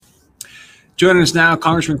Joining us now,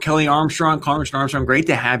 Congressman Kelly Armstrong. Congressman Armstrong, great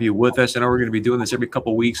to have you with us. I know we're going to be doing this every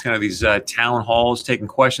couple of weeks, kind of these town halls, taking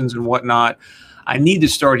questions and whatnot. I need to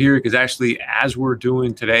start here because actually, as we're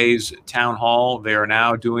doing today's town hall, they are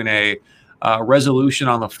now doing a resolution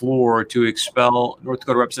on the floor to expel North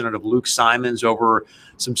Dakota Representative Luke Simons over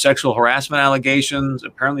some sexual harassment allegations.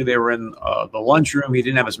 Apparently, they were in the lunchroom. He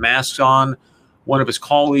didn't have his masks on. One of his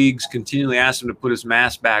colleagues continually asked him to put his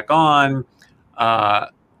mask back on.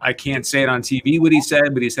 I can't say it on TV what he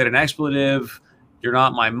said, but he said an expletive. You're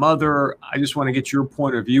not my mother. I just want to get your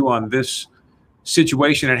point of view on this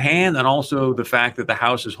situation at hand, and also the fact that the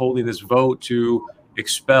House is holding this vote to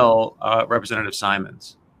expel Representative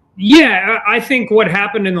Simons. Yeah, I think what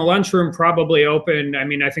happened in the lunchroom probably opened. I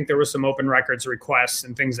mean, I think there were some open records requests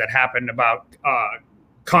and things that happened about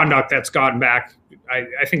conduct that's gone back,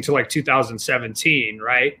 I think, to like 2017,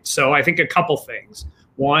 right? So I think a couple things.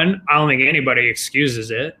 One, I don't think anybody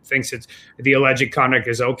excuses it, thinks it's the alleged conduct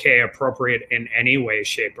is okay, appropriate in any way,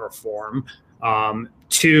 shape, or form.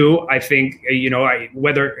 Two, I think,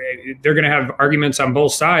 whether they're going to have arguments on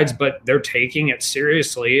both sides, but they're taking it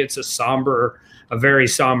seriously. It's a very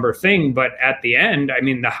somber thing. But at the end, I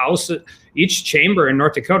mean, the House, each chamber in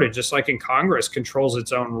North Dakota, just like in Congress, controls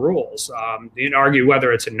its own rules. You can argue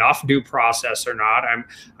whether it's enough due process or not.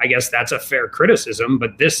 I guess that's a fair criticism,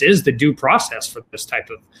 but this is the due process for this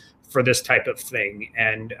type of thing.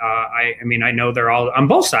 And I mean, I know they're all on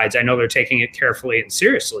both sides. I know they're taking it carefully and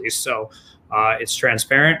seriously. So it's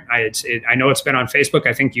transparent. I know it's been on Facebook.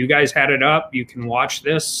 I think you guys had it up. You can watch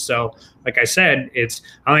this. So like I said, I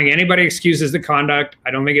don't think anybody excuses the conduct.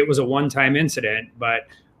 I don't think it was a one-time incident, but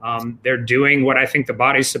they're doing what I think the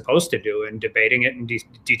body's supposed to do and debating it and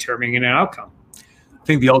determining an outcome. I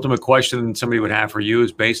think the ultimate question somebody would have for you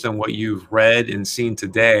is, based on what you've read and seen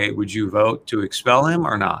today, would you vote to expel him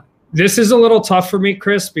or not? This is a little tough for me,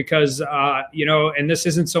 Chris, because, and this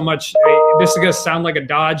isn't so much, this is going to sound like a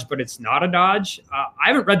dodge, but it's not a dodge. I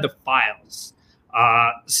haven't read the files.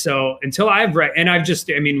 So until I've read, and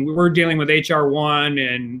we're dealing with HR 1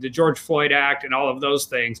 and the George Floyd Act and all of those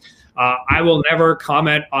things. I will never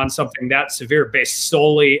comment on something that severe based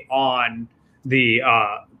solely on the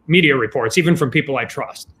media reports, even from people I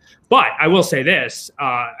trust. But I will say this,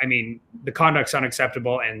 the conduct's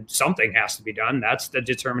unacceptable and something has to be done. That's the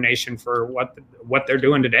determination for what they're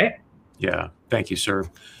doing today. Yeah. Thank you, sir.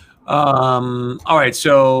 All right.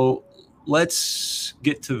 So let's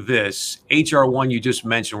get to this. HR 1 you just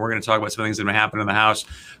mentioned. We're going to talk about some things that have happened in the House.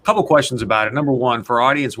 A couple questions about it. Number one, for our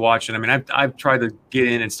audience watching, I've tried to get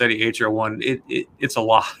in and study HR 1. It's a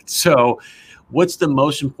lot. So what's the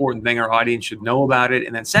most important thing our audience should know about it?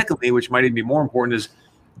 And then secondly, which might even be more important, is,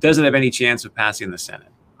 does it have any chance of passing the Senate?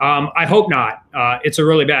 I hope not. It's a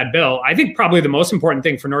really bad bill. I think probably the most important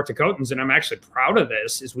thing for North Dakotans, and I'm actually proud of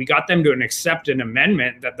this, is we got them to accept an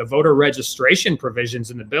amendment that the voter registration provisions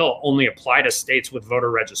in the bill only apply to states with voter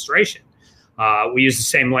registration. We used the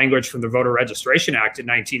same language from the Voter Registration Act in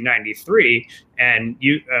 1993, and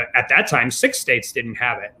at that time, 6 states didn't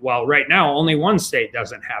have it. Well, right now, only 1 state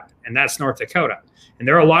doesn't have it, and that's North Dakota. And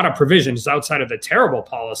there are a lot of provisions outside of the terrible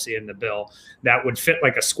policy in the bill that would fit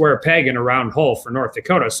like a square peg in a round hole for North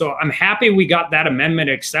Dakota. So I'm happy we got that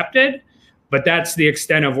amendment accepted, but that's the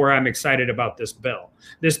extent of where I'm excited about this bill.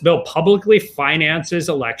 This bill publicly finances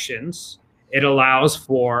elections. It allows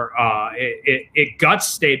for, it guts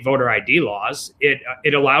state voter ID laws.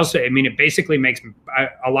 It allows, it basically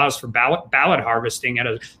allows for ballot harvesting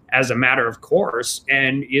as a matter of course.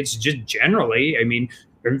 And it's just generally,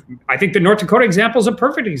 I think the North Dakota example is a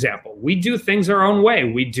perfect example. We do things our own way.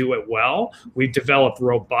 We do it well. We've developed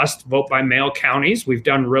robust vote-by-mail counties. We've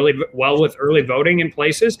done really well with early voting in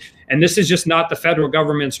places. And this is just not the federal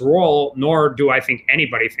government's role, nor do I think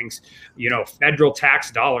anybody thinks, federal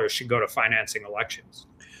tax dollars should go to financing elections.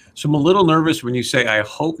 So I'm a little nervous when you say, I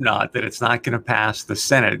hope not, that it's not going to pass the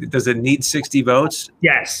Senate. Does it need 60 votes?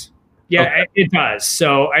 Yes. Yeah, okay. It does.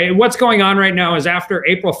 So what's going on right now is after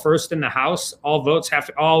April 1st in the House, all bills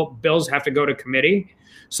have to go to committee.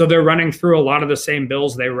 So they're running through a lot of the same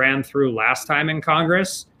bills they ran through last time in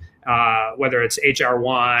Congress, whether it's HR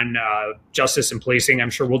 1, justice and policing. I'm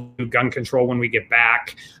sure we'll do gun control when we get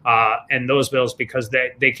back, and those bills, because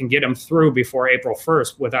they can get them through before April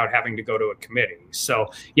 1st without having to go to a committee.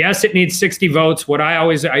 So yes, it needs 60 votes.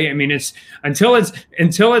 It's until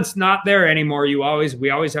it's not there anymore. We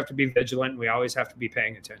always have to be vigilant. We always have to be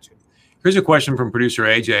paying attention. Here's a question from producer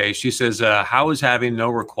AJ. She says, how is having no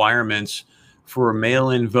requirements for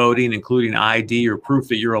mail-in voting, including ID or proof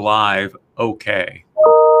that you're alive, okay?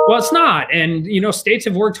 Well, it's not. And, states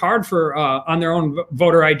have worked hard for on their own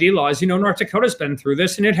voter ID laws. North Dakota's been through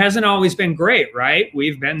this, and it hasn't always been great, right?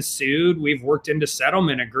 We've been sued. We've worked into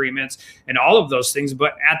settlement agreements and all of those things.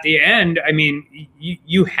 But at the end,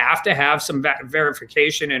 you have to have some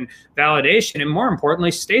verification and validation. And more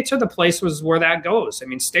importantly, states are the places where that goes.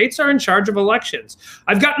 States are in charge of elections.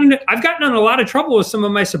 I've gotten in a lot of trouble with some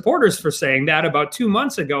of my supporters for saying that about 2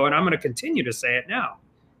 months ago, and I'm going to continue to say it now.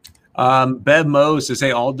 Bev Mose to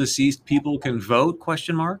say all deceased people can vote, ?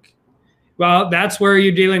 Well, that's where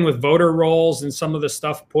you're dealing with voter rolls and some of the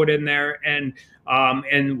stuff put in there, and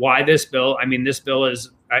why this bill. This bill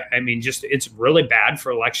is, it's really bad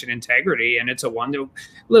for election integrity, and it's a one to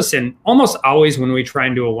listen. Almost always when we try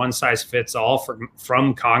and do a one size fits all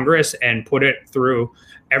from Congress and put it through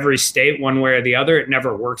every state one way or the other, it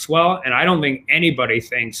never works well. And I don't think anybody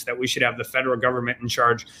thinks that we should have the federal government in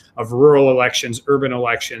charge of rural elections, urban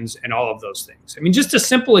elections, and all of those things. Just a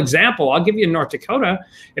simple example, I'll give you in North Dakota.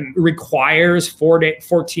 It requires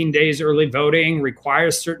 14 days early voting,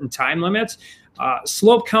 requires certain time limits.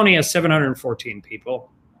 Slope County has 714 people.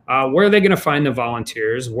 Where are they going to find the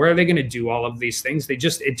volunteers? Where are they going to do all of these things? It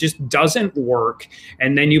just doesn't work.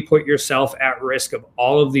 And then you put yourself at risk of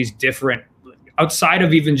all of these different, outside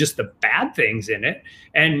of even just the bad things in it.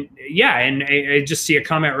 And I just see a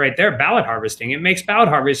comment right there, ballot harvesting. It makes ballot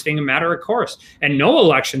harvesting a matter of course. And no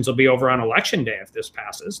elections will be over on election day if this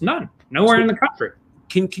passes. None. Nowhere in the country.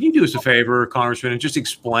 Can you do us a favor, Congressman, and just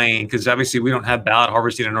explain, because obviously we don't have ballot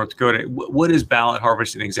harvesting in North Dakota. What is ballot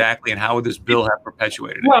harvesting exactly, and how would this bill have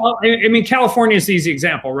perpetuated it? Well, California is the easy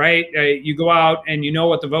example, right? You go out and you know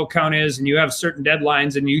what the vote count is, and you have certain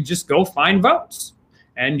deadlines, and you just go find votes.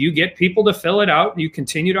 And you get people to fill it out. You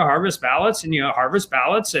continue to harvest ballots, and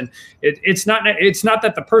and it's not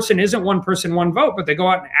that the person isn't one person, one vote, but they go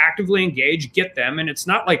out and actively engage, get them. And it's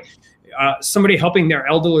not like somebody helping their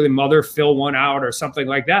elderly mother fill one out or something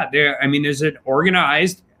like that. There's an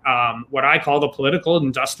organized, what I call the political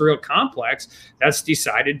industrial complex that's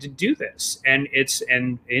decided to do this. And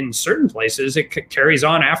in certain places, it carries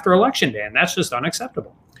on after Election Day, and that's just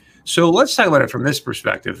unacceptable. So let's talk about it from this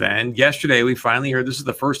perspective then. Yesterday, we finally heard, this is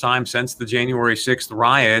the first time since the January 6th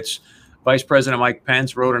riots, Vice President Mike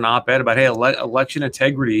Pence wrote an op-ed about, hey, election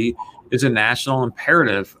integrity is a national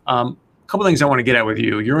imperative. A couple things I want to get at with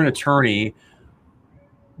you. You're an attorney.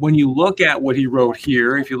 When you look at what he wrote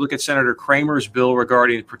here, if you look at Senator Kramer's bill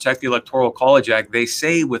regarding Protect the Electoral College Act, they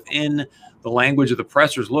say within the language of the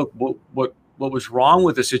pressers, look, what was wrong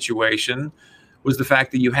with the situation was the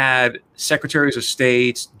fact that you had secretaries of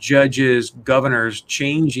state, judges, governors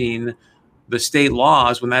changing the state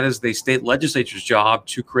laws when that is the state legislature's job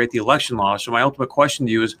to create the election laws. So my ultimate question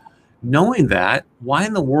to you is, knowing that, why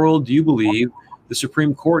in the world do you believe the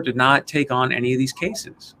Supreme Court did not take on any of these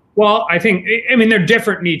cases? Well, I think, they're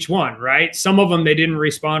different in each one, right? Some of them, they didn't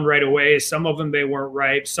respond right away. Some of them, they weren't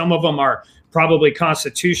right. Some of them are probably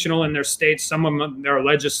constitutional in their states. Some of them, they're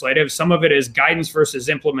legislative. Some of it is guidance versus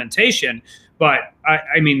implementation. But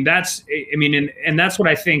that's what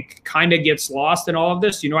I think kind of gets lost in all of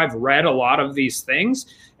this. I've read a lot of these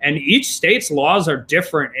things, and each state's laws are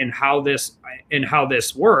different in how this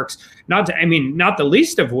works. Not the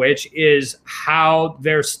least of which is how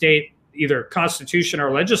their state, either constitution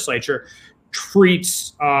or legislature,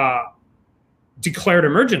 treats declared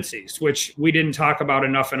emergencies, which we didn't talk about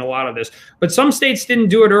enough in a lot of this. But some states didn't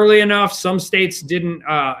do it early enough. Some states didn't.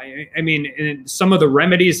 Some of the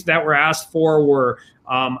remedies that were asked for were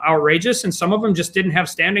outrageous, and some of them just didn't have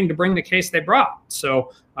standing to bring the case they brought.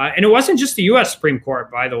 So, and it wasn't just the U.S. Supreme Court,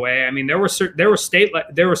 by the way. There were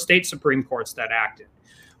state Supreme Courts that acted.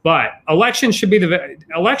 But elections should be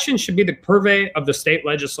the purvey of the state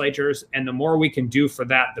legislatures, and the more we can do for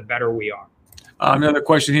that, the better we are. Another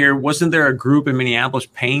question here. Wasn't there a group in Minneapolis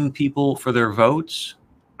paying people for their votes?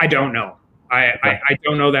 I don't know. I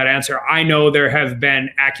don't know that answer. I know there have been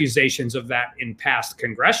accusations of that in past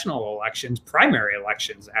congressional elections, primary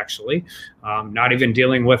elections, actually, not even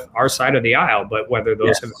dealing with our side of the aisle, but whether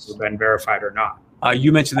those have been verified or not.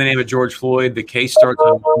 You mentioned the name of George Floyd. The case starts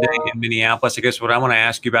on Monday in Minneapolis. I guess what I want to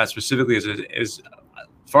ask you about specifically is, as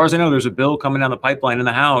far as I know, there's a bill coming down the pipeline in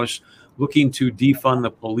the House looking to defund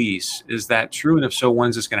the police. Is that true? And if so,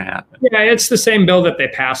 when's this going to happen? Yeah, it's the same bill that they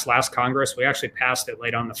passed last Congress. We actually passed it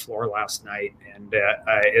late on the floor last night. And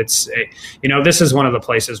this is one of the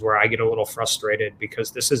places where I get a little frustrated,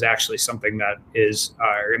 because this is actually something that is,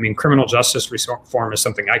 criminal justice reform is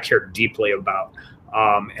something I care deeply about.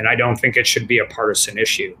 And I don't think it should be a partisan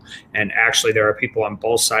issue. And actually, there are people on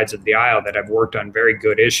both sides of the aisle that have worked on very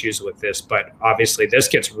good issues with this. But obviously, this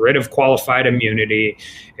gets rid of qualified immunity.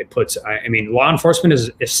 It puts, I mean, law enforcement is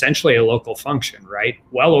essentially a local function, right?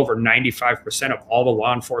 Well over 95% of all the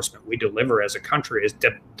law enforcement we deliver as a country is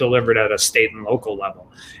delivered at a state and local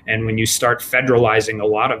level. And when you start federalizing a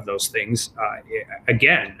lot of those things,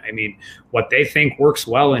 again, I mean, what they think works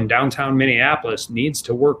well in downtown Minneapolis needs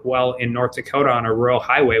to work well in North Dakota on a rural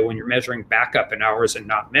highway when you're measuring backup in hours and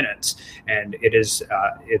not minutes. And it's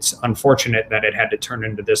unfortunate that it had to turn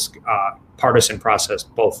into this partisan process,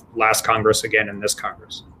 both last Congress again and this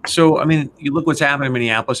Congress. So, I mean, you look what's happening in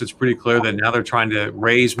Minneapolis, it's pretty clear that now they're trying to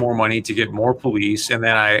raise more money to get more police. And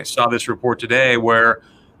then I saw this report today where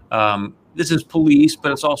this is police,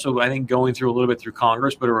 but it's also, I think, going through a little bit through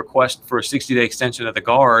Congress, but a request for a 60-day extension of the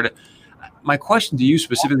Guard. My question to you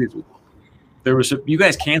specifically is, you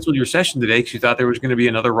guys canceled your session today because you thought there was going to be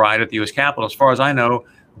another riot at the U.S. Capitol. As far as I know,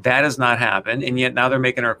 that has not happened, and yet now they're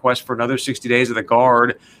making a request for another 60 days of the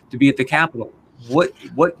Guard to be at the Capitol.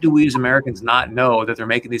 What do we as Americans not know that they're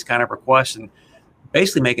making these kind of requests and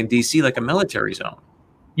basically making D.C. like a military zone?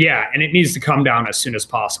 Yeah, and it needs to come down as soon as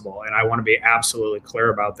possible. And I want to be absolutely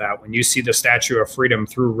clear about that. When you see the Statue of Freedom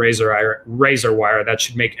through razor wire, that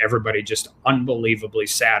should make everybody just unbelievably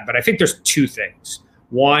sad. But I think there's two things.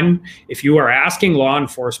 One, if you are asking law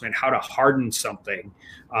enforcement how to harden something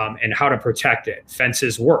and how to protect it,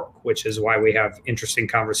 fences work, which is why we have interesting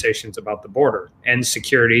conversations about the border, and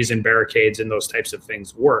securities and barricades and those types of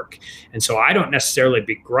things work. And so I don't necessarily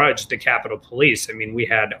begrudge the Capitol Police. I mean, we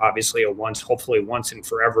had obviously hopefully once and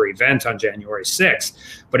forever event on January 6th,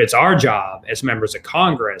 but it's our job as members of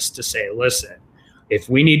Congress to say, listen, if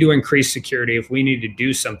we need to increase security, if we need to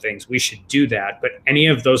do some things, we should do that. But any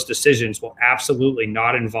of those decisions will absolutely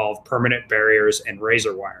not involve permanent barriers and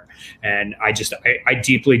razor wire. And I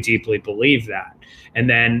deeply, deeply believe that. And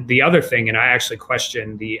then the other thing, and I actually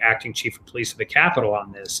question the acting chief of police of the Capitol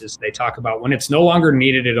on this, is they talk about when it's no longer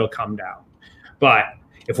needed, it'll come down. But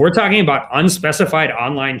if we're talking about unspecified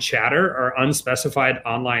online chatter or unspecified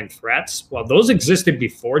online threats, well, those existed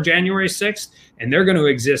before January 6th, and they're going to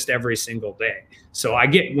exist every single day. So I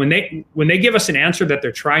get when they give us an answer that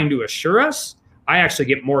they're trying to assure us, I actually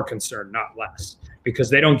get more concerned, not less, because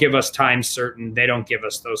they don't give us time certain. They don't give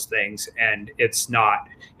us those things, and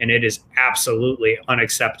it is absolutely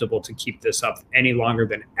unacceptable to keep this up any longer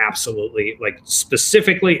than absolutely, like,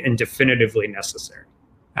 specifically and definitively necessary.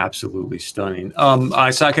 Absolutely stunning.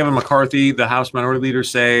 I saw Kevin McCarthy, the House Minority Leader,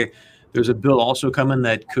 say there's a bill also coming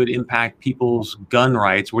that could impact people's gun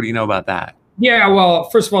rights. What do you know about that? Yeah, well,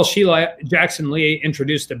 first of all, Sheila Jackson Lee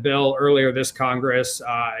introduced a bill earlier this Congress.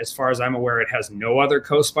 As far as I'm aware, it has no other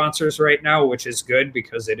co-sponsors right now, which is good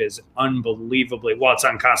because it is unbelievably, well, it's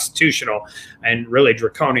unconstitutional and really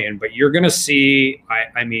draconian. But you're going to see,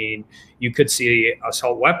 I mean, you could see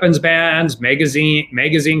assault weapons bans,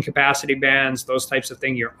 magazine capacity bans, those types of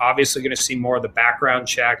things. You're obviously going to see more of the background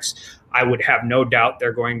checks. I would have no doubt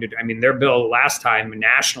they're going to, I mean, their bill last time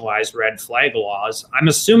nationalized red flag laws. I'm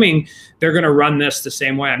assuming they're going to run this the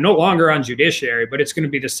same way. I'm no longer on judiciary, but it's going to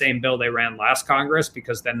be the same bill they ran last Congress,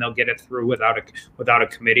 because then they'll get it through without a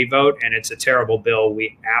committee vote. And it's a terrible bill.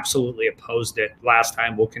 We absolutely opposed it last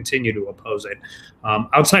time. We'll continue to oppose it.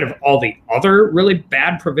 Outside of all the other really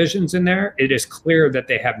bad provisions in there, it is clear that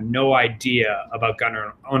they have no idea about gun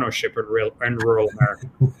ownership in rural America.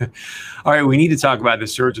 All right, we need to talk about the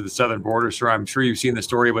surge of the southern border, sir. I'm sure you've seen the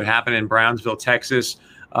story of what happened in Brownsville, Texas.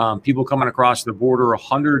 People coming across the border,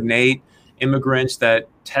 108 immigrants that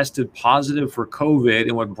tested positive for COVID.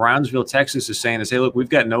 And what Brownsville, Texas is saying is, hey, look, we've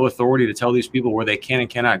got no authority to tell these people where they can and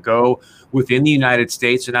cannot go within the United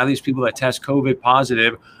States. So now these people that test COVID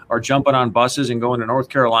positive are jumping on buses and going to North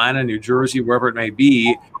Carolina, New Jersey, wherever it may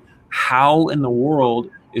be. How in the world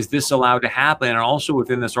is this allowed to happen? And also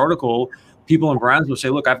within this article, people in Brownsville say,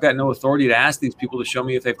 look, I've got no authority to ask these people to show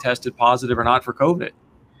me if they've tested positive or not for COVID.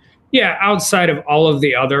 Yeah, outside of all of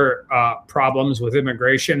the other problems with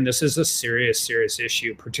immigration, this is a serious, serious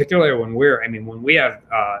issue, particularly when we have,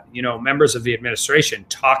 members of the administration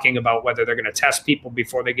talking about whether they're going to test people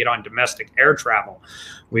before they get on domestic air travel.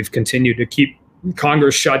 We've continued to keep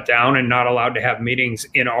Congress shut down and not allowed to have meetings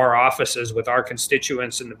in our offices with our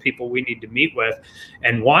constituents and the people we need to meet with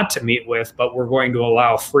and want to meet with, but we're going to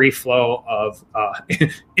allow free flow of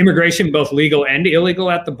immigration, both legal and illegal,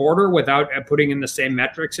 at the border without putting in the same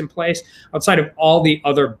metrics in place. Outside of all the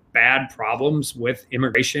other bad problems with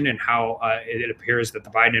immigration and how it appears that the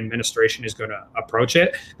Biden administration is going to approach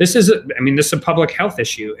it, this is a public health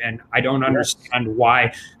issue, and I don't understand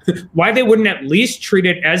why they wouldn't at least treat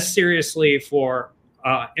it as seriously for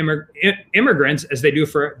immigrants as they do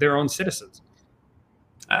for their own citizens.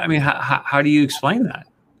 I mean, how do you explain that?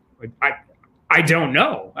 I don't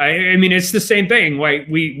know. I mean, it's the same thing. Like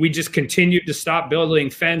we just continued to stop building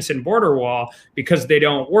fence and border wall because they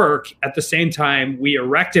don't work. At the same time, we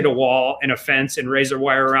erected a wall and a fence and razor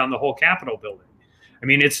wire around the whole Capitol building. I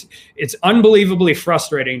mean, it's unbelievably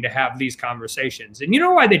frustrating to have these conversations. And you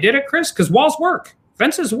know why they did it, Chris? Because walls work,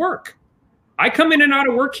 fences work. I come in and out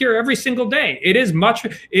of work here every single day. It is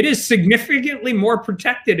significantly more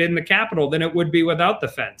protected in the Capitol than it would be without the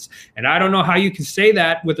fence. And I don't know how you can say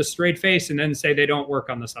that with a straight face and then say they don't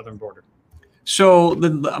work on the southern border. So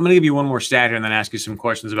I'm going to give you one more stat here and then ask you some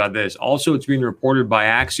questions about this. Also, it's being reported by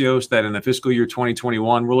Axios that in the fiscal year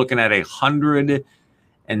 2021, we're looking at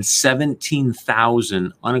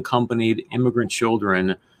 117,000 unaccompanied immigrant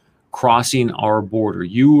children crossing our border.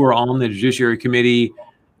 You were on the Judiciary Committee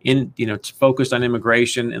it's focused on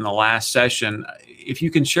immigration in the last session. If you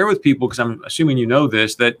can share with people, because I'm assuming you know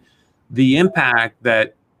this, that the impact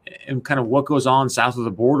that and kind of what goes on south of the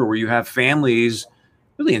border, where you have families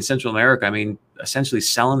really in Central America, I mean, essentially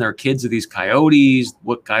selling their kids to these coyotes,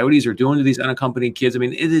 what coyotes are doing to these unaccompanied kids. I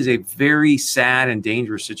mean, it is a very sad and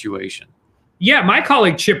dangerous situation. Yeah, my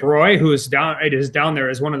colleague Chip Roy, who is down there,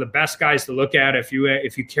 is one of the best guys to look at. If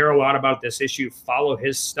you care a lot about this issue, follow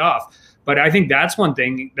his stuff. But I think that's one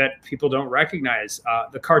thing that people don't recognize.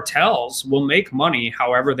 The cartels will make money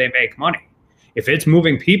however they make money. If it's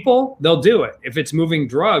moving people, they'll do it. If it's moving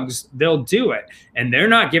drugs, they'll do it. And they're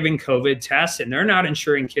not giving COVID tests, and they're not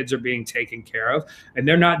ensuring kids are being taken care of, and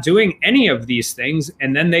they're not doing any of these things.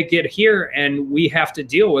 And then they get here and we have to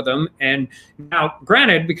deal with them. And now,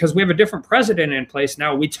 granted, because we have a different president in place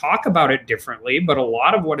now, we talk about it differently, but a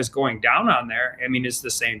lot of what is going down on there, I mean, is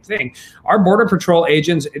the same thing. Our Border Patrol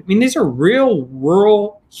agents, I mean, these are real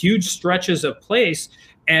rural, huge stretches of place,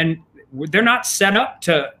 and they're not set up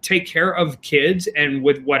to take care of kids and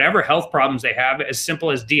with whatever health problems they have, as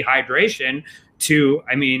simple as dehydration to,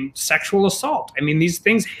 I mean, sexual assault. I mean, these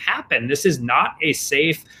things happen. This is not a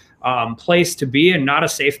safe place to be and not a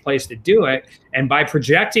safe place to do it. And by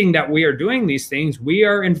projecting that we are doing these things, we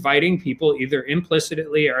are inviting people either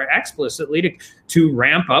implicitly or explicitly to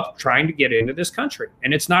ramp up trying to get into this country.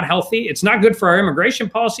 And it's not healthy. It's not good for our immigration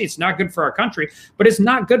policy. It's not good for our country, but it's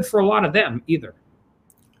not good for a lot of them either.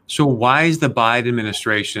 So why is the Biden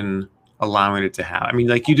administration allowing it to happen? I mean,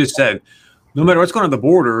 like you just said, no matter what's going on the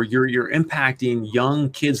border, you're impacting young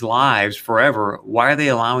kids' lives forever. Why are they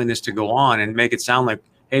allowing this to go on and make it sound like,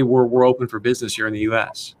 hey, we're open for business here in the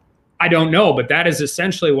U.S.? I don't know, but that is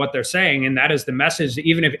essentially what they're saying, and that is the message.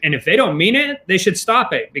 If they don't mean it, they should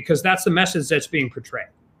stop it, because that's the message that's being portrayed.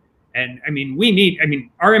 And I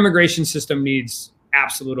mean, our immigration system needs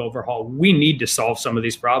absolute overhaul. We need to solve some of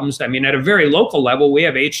these problems. I mean, at a very local level, we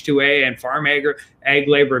have H-2A and farm ag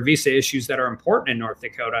labor visa issues that are important in North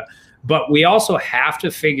Dakota, but we also have to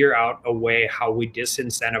figure out a way how we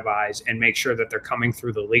disincentivize and make sure that they're coming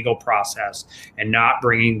through the legal process and not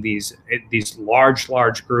bringing these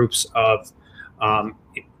large groups of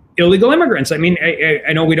illegal immigrants. I mean,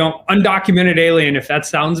 I know we don't undocumented alien, if that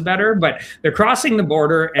sounds better, but they're crossing the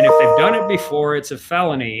border. And if they've done it before, it's a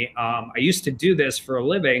felony. I used to do this for a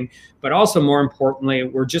living, but also more importantly,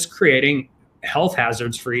 we're just creating health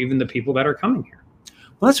hazards for even the people that are coming here.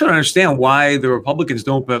 Well, that's what I understand why the Republicans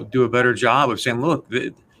don't do a better job of saying, look,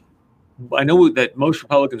 I know that most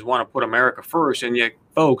Republicans want to put America first, and yet,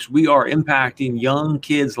 folks, we are impacting young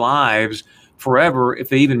kids' lives forever if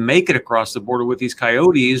they even make it across the border with these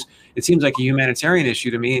coyotes. It seems like a humanitarian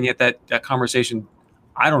issue to me, and yet that conversation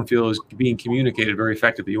I don't feel is being communicated very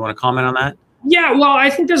effectively. You want to comment on that? Yeah, well,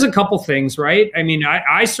 I think there's a couple things, right? I mean,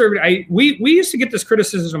 we used to get this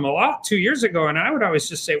criticism a lot 2 years ago, and I would always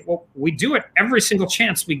just say, well, we do it every single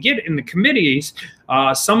chance we get in the committees.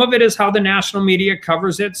 Some of it is how the national media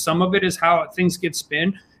covers it. Some of it is how things get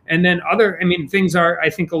spin. And then things are,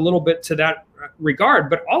 I think, a little bit to that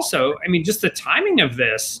regard. But also, I mean, just the timing of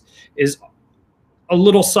this is a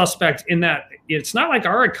little suspect in that it's not like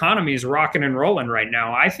our economy is rocking and rolling right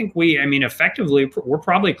now. I think effectively, we're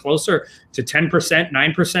probably closer to 10%,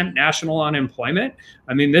 9% national unemployment.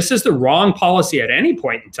 I mean, this is the wrong policy at any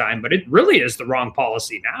point in time, but it really is the wrong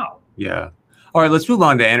policy now. Yeah. All right, let's move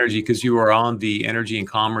on to energy, because you are on the Energy and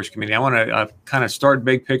Commerce Committee. I want to kind of start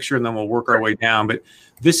big picture, and then we'll work our way down. But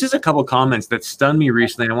this is a couple of comments that stunned me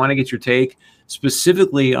recently, and I want to get your take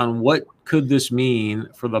specifically on what could this mean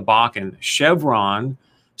for the Bakken. Chevron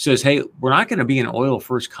says, hey, we're not going to be an oil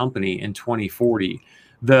first company in 2040.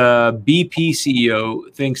 The BP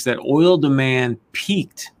CEO thinks that oil demand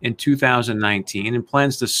peaked in 2019 and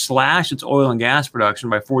plans to slash its oil and gas production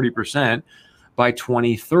by 40% by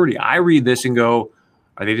 2030. I read this and go,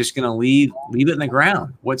 Are they just going to leave it in the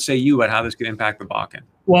ground? What say you about how this could impact the Bakken?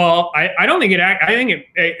 Well, I don't think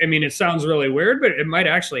I mean, it sounds really weird, but it might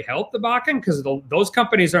actually help the Bakken because those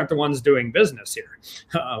companies aren't the ones doing business here.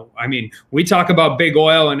 I mean, we talk about big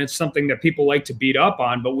oil and it's something that people like to beat up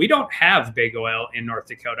on, but we don't have big oil in North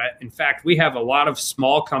Dakota. In fact, we have a lot of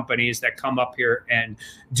small companies that come up here and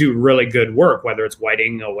do really good work, whether it's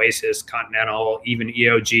Whiting, Oasis, Continental, even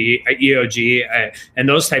EOG, and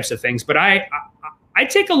those types of things. But I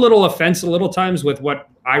take a little offense a little times with what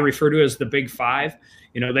I refer to as the big five.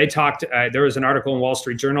 You know, they talked, there was an article in Wall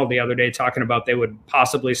Street Journal the other day talking about they would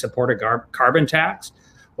possibly support a carbon tax.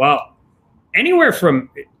 Well, anywhere from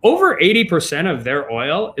over 80% of their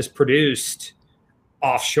oil is produced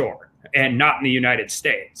offshore and not in the United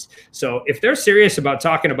States. So if they're serious about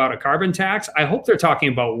talking about a carbon tax, I hope they're talking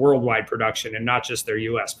about worldwide production and not just their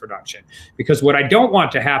US production. Because what I don't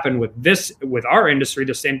want to happen with our industry,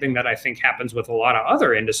 the same thing that I think happens with a lot of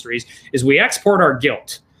other industries, is we export our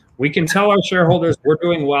guilt. We can tell our shareholders we're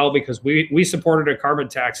doing well because we supported a carbon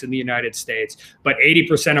tax in the United States, but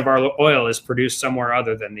 80% of our oil is produced somewhere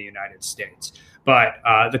other than the United States. But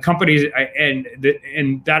the companies,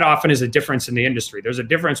 and that often is a difference in the industry. There's a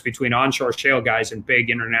difference between onshore shale guys and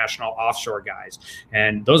big international offshore guys.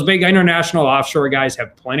 And those big international offshore guys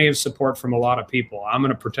have plenty of support from a lot of people. I'm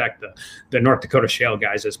going to protect the North Dakota shale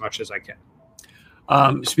guys as much as I can.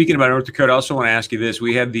 Speaking about North Dakota, I also want to ask you this.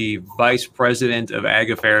 We had the Vice President of Ag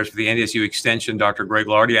Affairs for the NDSU Extension, Dr. Greg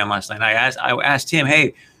Lardy, on last night. I asked him,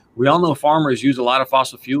 hey, we all know farmers use a lot of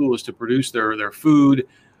fossil fuels to produce their food.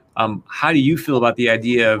 How do you feel about the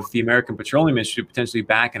idea of the American Petroleum Institute potentially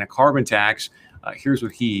backing a carbon tax? Here's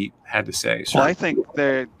what he had to say. Sir. Well, I think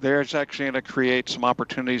there's actually going to create some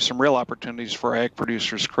opportunities, some real opportunities for ag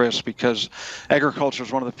producers, Chris, because agriculture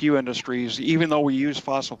is one of the few industries, even though we use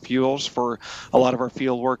fossil fuels for a lot of our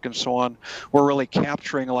field work and so on, we're really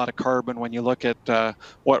capturing a lot of carbon when you look at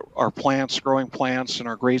what our growing plants and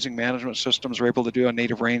our grazing management systems are able to do on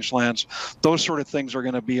native rangelands. Those sort of things are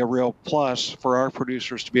going to be a real plus for our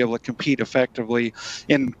producers to be able to compete effectively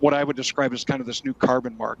in what I would describe as kind of this new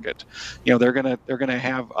carbon market. You know, they're going to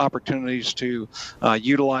have opportunities to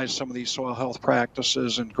utilize some of these soil health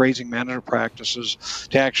practices and grazing management practices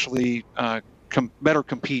to actually better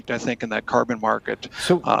compete, I think, in that carbon market.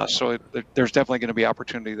 So there's definitely going to be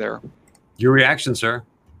opportunity there. Your reaction, sir?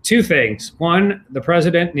 Two things. One, the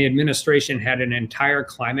president and the administration had an entire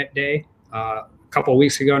climate day a couple of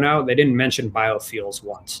weeks ago now. They didn't mention biofuels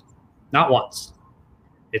once. Not once.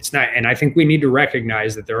 It's not, and I think we need to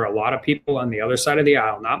recognize that there are a lot of people on the other side of the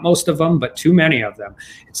aisle, not most of them, but too many of them.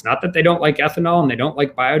 It's not that they don't like ethanol and they don't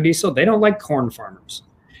like biodiesel. They don't like corn farmers.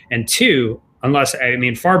 And two,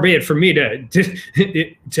 far be it for me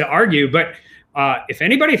to argue, but if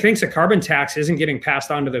anybody thinks a carbon tax isn't getting passed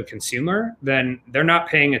on to the consumer, then they're not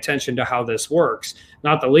paying attention to how this works.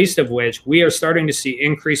 Not the least of which, we are starting to see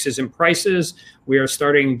increases in prices. We are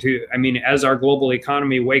starting to, as our global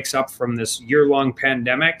economy wakes up from this year-long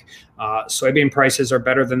pandemic, soybean prices are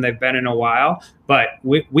better than they've been in a while, but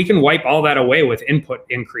we can wipe all that away with input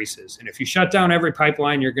increases. And if you shut down every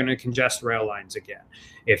pipeline, you're going to congest rail lines again.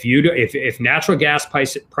 If natural gas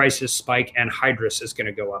prices spike, anhydrous is going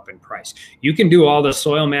to go up in price. You can do all the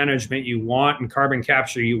soil management you want and carbon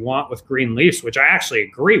capture you want with green leafs, which I actually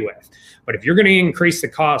agree with. But if you're going to increase the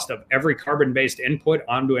cost of every carbon-based input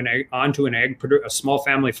onto a small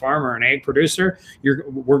family farm or an ag producer,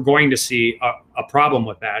 we're going to see a problem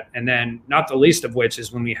with that. And then, not the least of which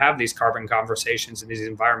is when we have these carbon conversations and these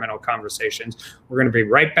environmental conversations, we're going to be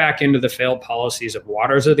right back into the failed policies of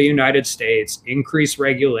Waters of the United States, increased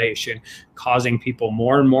regulation, causing people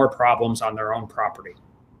more and more problems on their own property.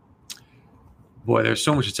 Boy, there's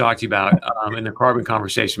so much to talk to you about in the carbon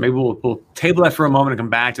conversation. Maybe we'll table that for a moment and come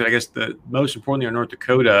back to it. I guess the most importantly in North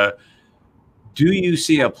Dakota, do you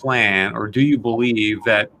see a plan or do you believe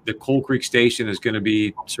that the Coal Creek Station is going to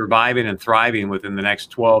be surviving and thriving within the next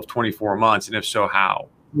 12, 24 months? And if so, how?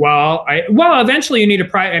 Well, eventually you need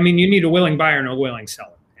you need a willing buyer and a willing seller.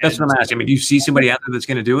 That's what I'm asking. Do you see somebody out there that's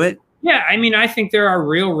going to do it? Yeah, I think there are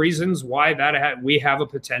real reasons why we have a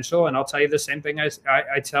potential, and I'll tell you the same thing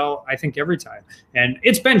I tell, I think, every time. And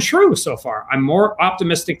it's been true so far. I'm more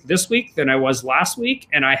optimistic this week than I was last week,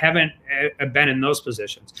 and I haven't been in those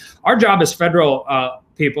positions. Our job as federal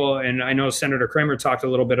people, and I know Senator Kramer talked a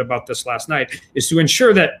little bit about this last night, is to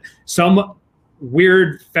ensure that some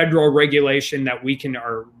weird federal regulation that we can,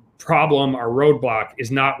 or problem or roadblock,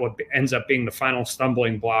 is not what ends up being the final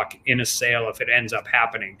stumbling block in a sale if it ends up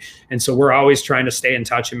happening. And so we're always trying to stay in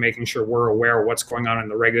touch and making sure we're aware of what's going on in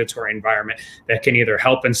the regulatory environment that can either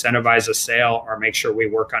help incentivize a sale or make sure we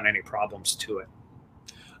work on any problems to it.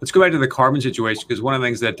 let's go back to the carbon situation, because one of the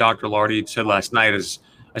things that Dr. Lardy said last night is,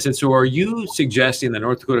 I said, so are you suggesting that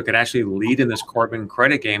North Dakota could actually lead in this carbon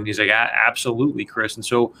credit game? And he's like, absolutely, Chris. And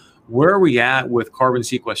so where are we at with carbon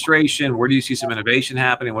sequestration? Where do you see some innovation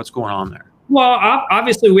happening? What's going on there? Well,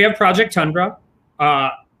 obviously, we have Project Tundra.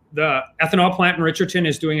 The ethanol plant in Richardson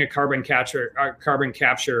is doing a carbon capture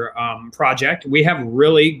project. We have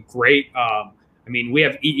really great, we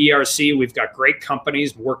have EERC. We've got great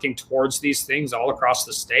companies working towards these things all across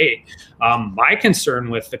the state. My concern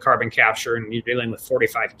with the carbon capture, and you're dealing with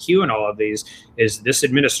 45Q and all of these, is this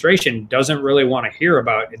administration doesn't really want to hear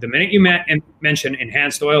about it. The minute you mention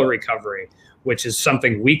enhanced oil recovery, which is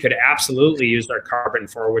something we could absolutely use our carbon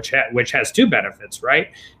for, which has two benefits,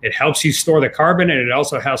 right? It helps you store the carbon, and it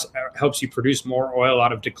also helps you produce more oil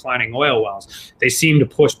out of declining oil wells. They seem to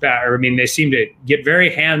push back, they seem to get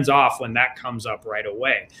very hands off when that comes up right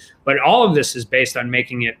away. But all of this is based on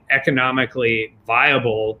making it economically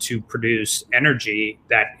viable to produce energy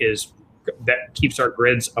that keeps our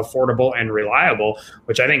grids affordable and reliable,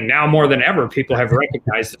 which I think now more than ever, people have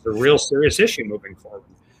recognized as a real serious issue moving forward.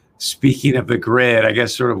 Speaking of the grid, I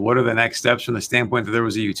guess sort of what are the next steps from the standpoint that there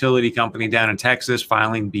was a utility company down in Texas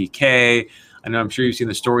filing BK? I know, I'm sure you've seen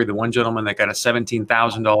the story, the one gentleman that got a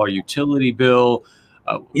 $17,000 utility bill.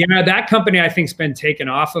 That company I think's been taken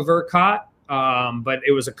off of ERCOT, but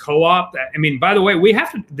it was a co-op. By the way,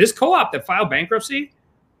 this co-op that filed bankruptcy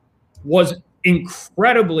was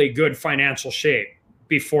incredibly good financial shape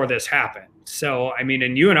before this happened. So,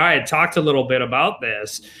 and you and I had talked a little bit about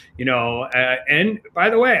this, and by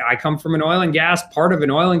the way, I come from part of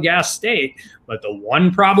an oil and gas state, but the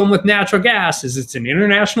one problem with natural gas is it's an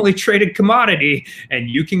internationally traded commodity, and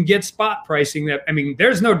you can get spot pricing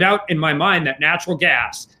there's no doubt in my mind that natural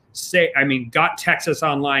gas got Texas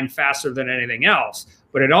online faster than anything else,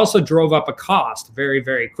 but it also drove up a cost very,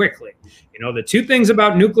 very quickly. The two things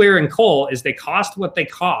about nuclear and coal is they cost what they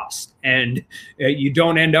cost, and you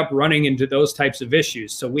don't end up running into those types of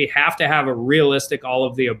issues. So we have to have a realistic, all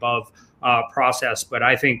of the above process. But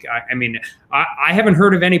I think, I haven't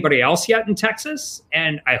heard of anybody else yet in Texas,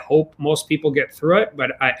 and I hope most people get through it.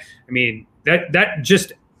 But that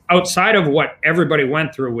just outside of what everybody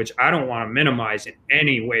went through, which I don't want to minimize in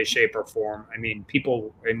any way, shape, or form.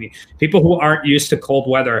 People who aren't used to cold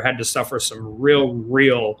weather had to suffer some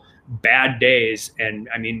real bad days, and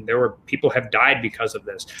people have died because of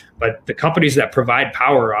this. But the companies that provide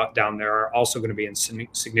power out down there are also going to be in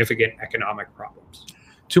significant economic problems.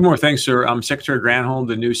 Two more things, sir. Secretary Granholm,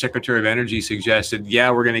 the new Secretary of Energy, suggested,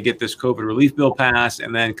 we're going to get this COVID relief bill passed,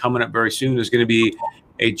 and then coming up very soon is going to be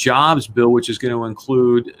a jobs bill, which is going to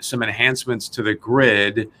include some enhancements to the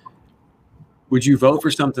grid. Would you vote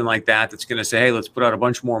for something like that that's going to say, hey, let's put out a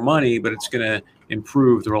bunch more money, but it's going to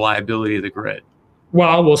improve the reliability of the grid?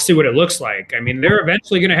 Well, we'll see what it looks like. They're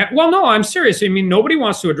eventually going to have, well, no, I'm serious. Nobody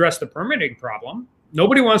wants to address the permitting problem.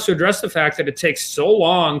 Nobody wants to address the fact that it takes so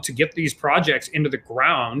long to get these projects into the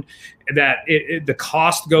ground that the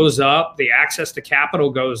cost goes up, the access to capital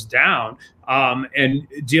goes down, and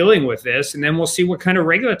dealing with this. And then we'll see what kind of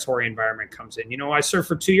regulatory environment comes in. I served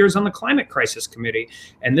for 2 years on the Climate Crisis Committee,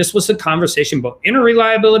 and this was a conversation about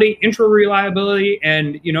interreliability, intra-reliability,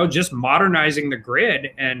 and, just modernizing the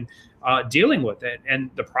grid and dealing with it. And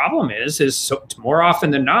the problem is so more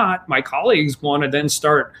often than not, my colleagues want to then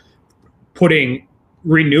start putting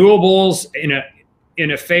renewables in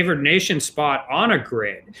a favored nation spot on a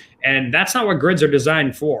grid. And that's not what grids are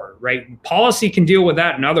designed for, right? Policy can deal with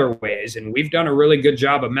that in other ways. And we've done a really good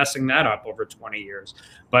job of messing that up over 20 years.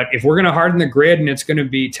 But if we're going to harden the grid and it's going to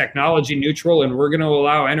be technology neutral and we're going to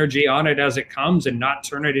allow energy on it as it comes and not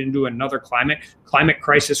turn it into another climate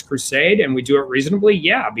crisis crusade, and we do it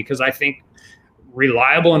reasonably, because I think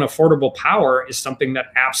reliable and affordable power is something that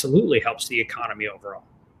absolutely helps the economy overall.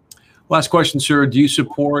 Last question, sir. Do you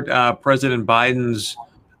support President Biden's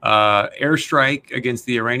airstrike against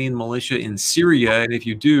the Iranian militia in Syria? And if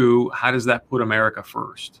you do, how does that put America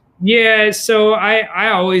first? Yeah, so I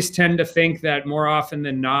always tend to think that more often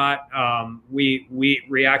than not, we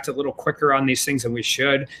react a little quicker on these things than we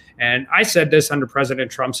should. And I said this under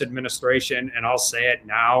President Trump's administration, and I'll say it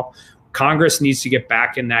now. Congress needs to get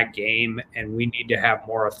back in that game, and we need to have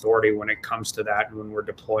more authority when it comes to that when we're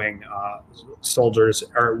deploying soldiers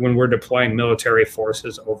or when we're deploying military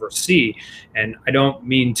forces overseas. And I don't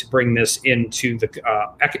mean to bring this into the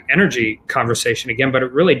energy conversation again, but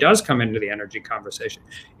it really does come into the energy conversation.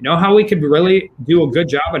 You know how we could really do a good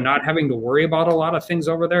job of not having to worry about a lot of things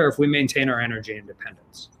over there if we maintain our energy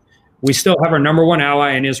independence. We still have our number one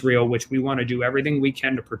ally in Israel, which we want to do everything we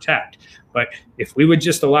can to protect. But if we would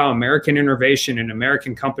just allow American innovation and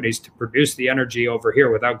American companies to produce the energy over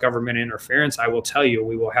here without government interference, I will tell you,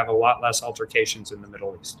 we will have a lot less altercations in the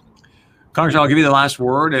Middle East. Congressman, I'll give you the last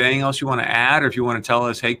word. Anything else you want to add, or if you want to tell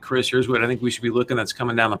us, hey, Chris, here's what I think we should be looking that's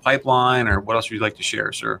coming down the pipeline, or what else would you like to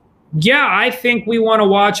share, sir? Yeah, I think we want to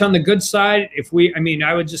watch on the good side.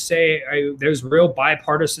 I would just say there's real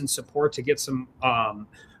bipartisan support to get some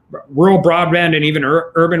rural broadband and even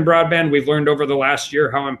urban broadband. We've learned over the last year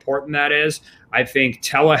how important that is. I think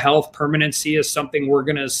telehealth permanency is something we're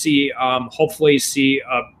going to see, hopefully see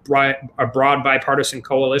a broad bipartisan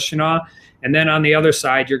coalition on. And then on the other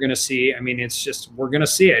side, you're going to see, we're going to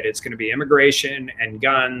see it. It's going to be immigration and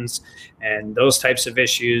guns and those types of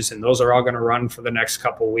issues. And those are all going to run for the next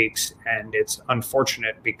couple of weeks. And it's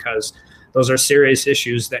unfortunate because those are serious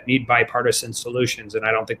issues that need bipartisan solutions. And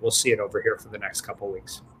I don't think we'll see it over here for the next couple of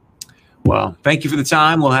weeks. Well, thank you for the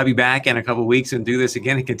time. We'll have you back in a couple of weeks and do this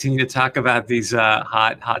again and continue to talk about these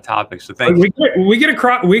hot topics. So thank you. We get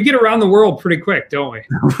around the world pretty quick, don't we?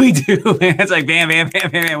 We do, man. It's like bam, bam,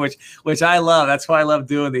 bam, bam, bam, which I love. That's why I love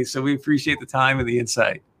doing these. So we appreciate the time and the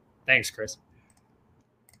insight. Thanks, Chris.